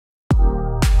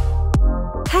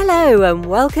Hello and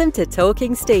welcome to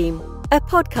Talking Steam, a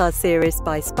podcast series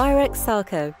by Spirax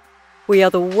Sarco. We are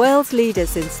the world's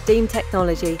leaders in steam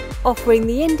technology, offering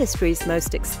the industry's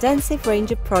most extensive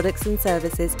range of products and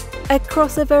services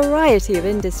across a variety of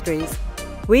industries.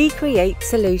 We create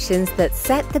solutions that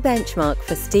set the benchmark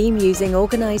for steam-using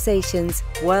organisations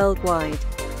worldwide,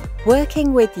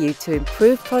 working with you to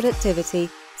improve productivity,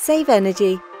 save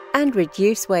energy and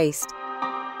reduce waste.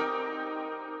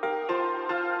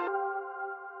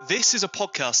 This is a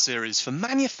podcast series for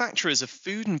manufacturers of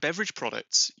food and beverage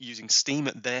products using steam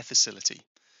at their facility.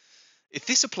 If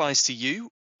this applies to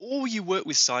you, or you work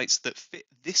with sites that fit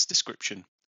this description,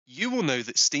 you will know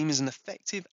that steam is an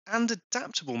effective and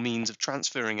adaptable means of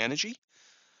transferring energy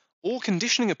or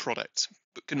conditioning a product,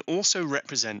 but can also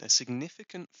represent a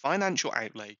significant financial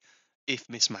outlay if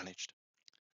mismanaged.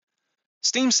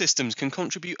 Steam systems can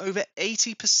contribute over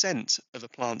 80% of a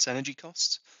plant's energy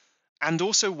costs, and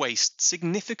also waste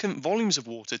significant volumes of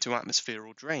water to atmosphere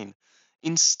or drain,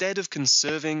 instead of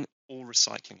conserving or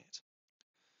recycling it.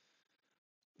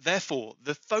 Therefore,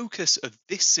 the focus of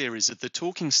this series of the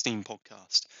Talking Steam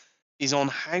podcast is on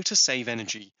how to save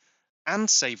energy and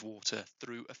save water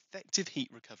through effective heat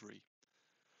recovery,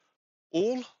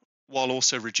 all while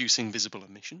also reducing visible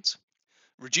emissions,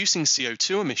 reducing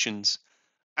CO2 emissions,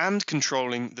 and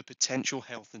controlling the potential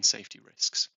health and safety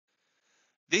risks.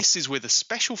 This is with a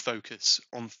special focus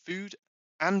on food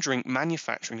and drink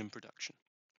manufacturing and production.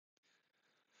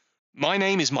 My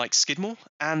name is Mike Skidmore,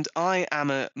 and I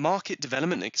am a Market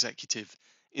Development Executive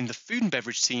in the food and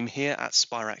beverage team here at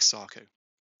Spirax Sarco.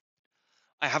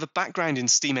 I have a background in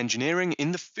steam engineering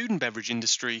in the food and beverage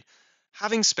industry,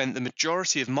 having spent the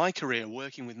majority of my career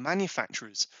working with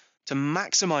manufacturers to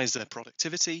maximise their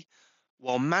productivity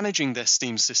while managing their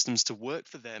steam systems to work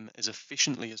for them as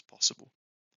efficiently as possible.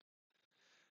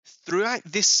 Throughout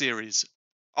this series,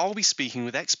 I'll be speaking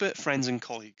with expert friends and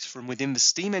colleagues from within the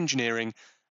steam engineering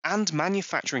and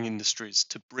manufacturing industries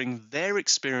to bring their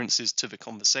experiences to the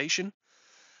conversation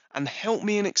and help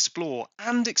me explore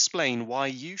and explain why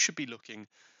you should be looking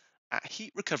at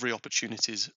heat recovery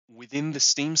opportunities within the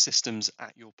steam systems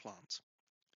at your plant.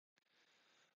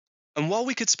 And while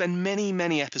we could spend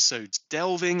many episodes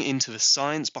delving into the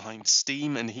science behind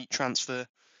steam and heat transfer,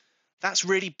 that's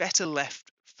really better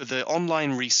left for the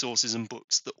online resources and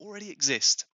books that already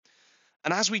exist.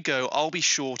 And as we go, I'll be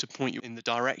sure to point you in the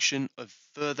direction of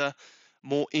further,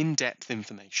 more in-depth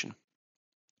information.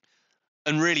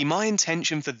 And really, my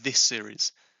intention for this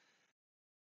series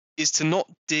is to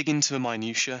not dig into the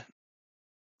minutiae.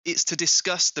 It's to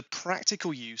discuss the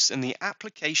practical use and the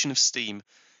application of steam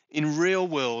in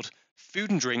real-world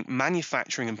food and drink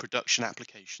manufacturing and production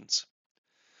applications.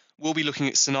 We'll be looking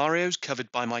at scenarios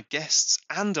covered by my guests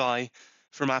and I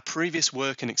from our previous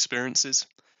work and experiences,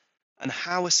 and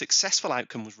how a successful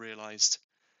outcome was realised,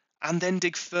 and then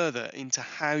dig further into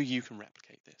how you can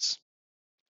replicate this.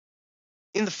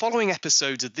 In the following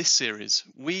episodes of this series,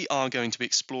 we are going to be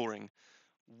exploring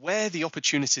where the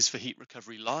opportunities for heat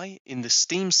recovery lie in the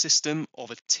steam system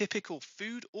of a typical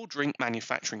food or drink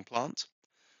manufacturing plant.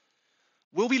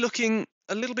 We'll be looking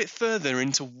a little bit further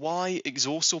into why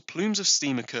exhaust or plumes of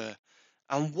steam occur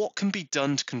and what can be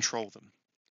done to control them.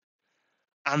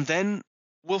 And then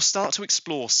we'll start to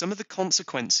explore some of the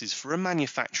consequences for a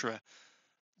manufacturer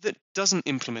that doesn't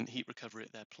implement heat recovery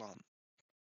at their plant.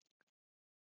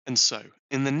 And so,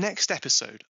 in the next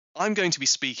episode, I'm going to be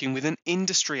speaking with an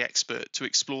industry expert to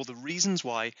explore the reasons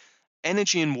why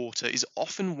energy and water is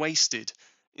often wasted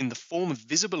in the form of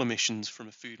visible emissions from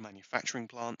a food manufacturing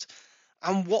plant,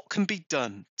 and what can be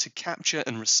done to capture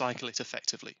and recycle it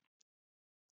effectively.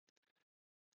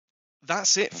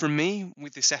 That's it from me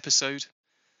with this episode.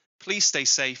 Please stay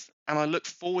safe, and I look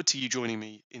forward to you joining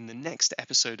me in the next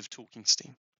episode of Talking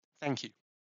Steam. Thank you.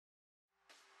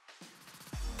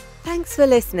 Thanks for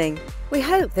listening. We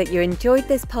hope that you enjoyed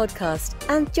this podcast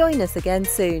and join us again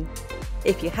soon.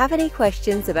 If you have any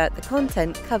questions about the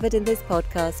content covered in this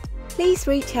podcast, please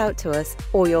reach out to us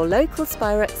or your local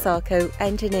Spirax Sarco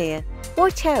engineer.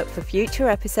 Watch out for future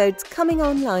episodes coming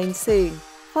online soon.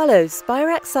 Follow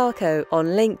Spirax Sarco on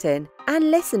LinkedIn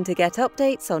and listen to get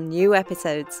updates on new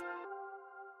episodes.